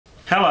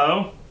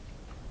Hello,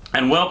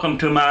 and welcome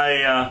to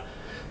my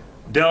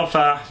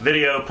Delphi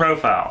video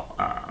profile.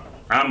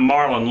 I'm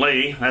Marlon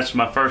Lee, that's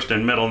my first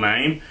and middle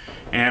name,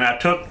 and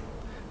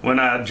when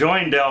I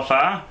joined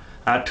Delphi,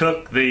 I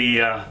took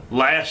the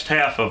last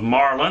half of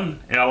Marlon,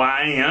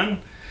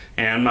 L-I-N,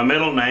 and my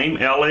middle name,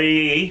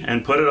 L-E-E,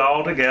 and put it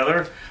all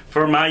together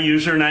for my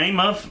username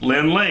of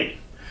Lynn Lee.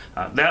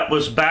 That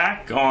was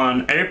back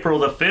on April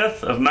the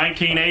 5th of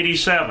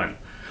 1987.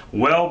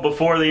 Well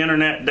before the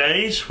internet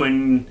days,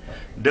 when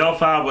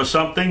Delphi was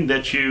something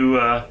that you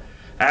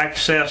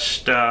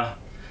accessed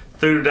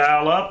through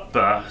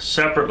dial-up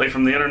separately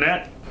from the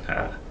internet.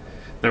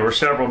 There were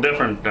several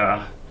different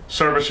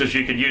services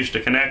you could use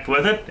to connect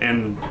with it,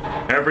 and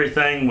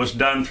everything was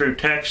done through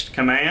text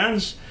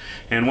commands.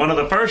 And one of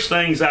the first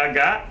things I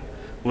got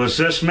was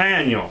this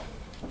manual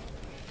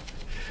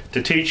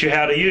to teach you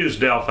how to use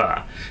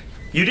Delphi.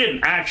 You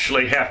didn't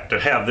actually have to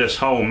have this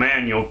whole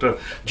manual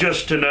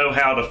just to know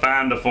how to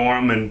find a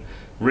forum and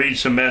read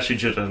some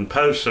messages and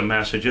post some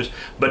messages,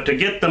 but to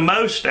get the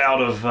most out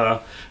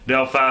of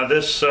Delphi,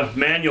 this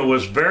manual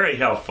was very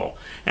helpful.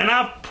 And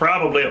I've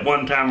probably at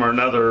one time or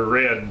another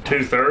read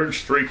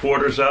 2/3,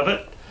 3/4 of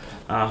it.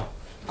 Of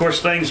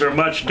course, things are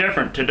much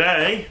different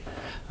today.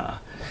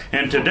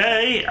 And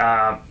today,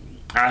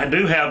 I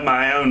do have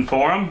my own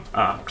forum,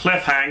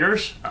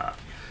 Cliffhangers.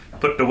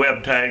 Put the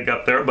web tag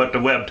up there, but the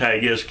web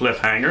tag is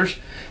Cliffhangers,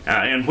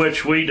 in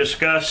which we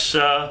discuss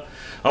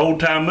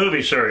old-time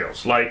movie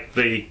serials like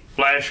the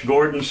Flash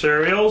Gordon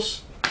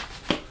serials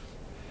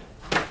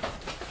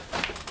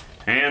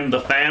and The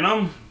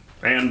Phantom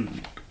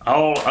and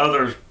all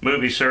other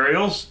movie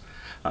serials,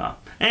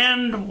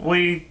 and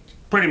we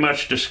pretty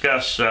much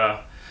discuss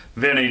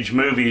vintage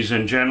movies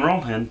in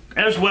general, and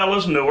as well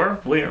as newer.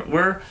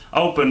 We're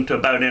open to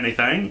about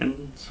anything,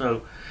 and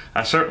so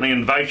I certainly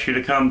invite you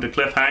to come to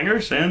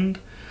Cliffhangers, and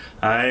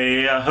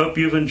I hope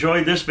you've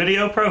enjoyed this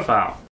video profile.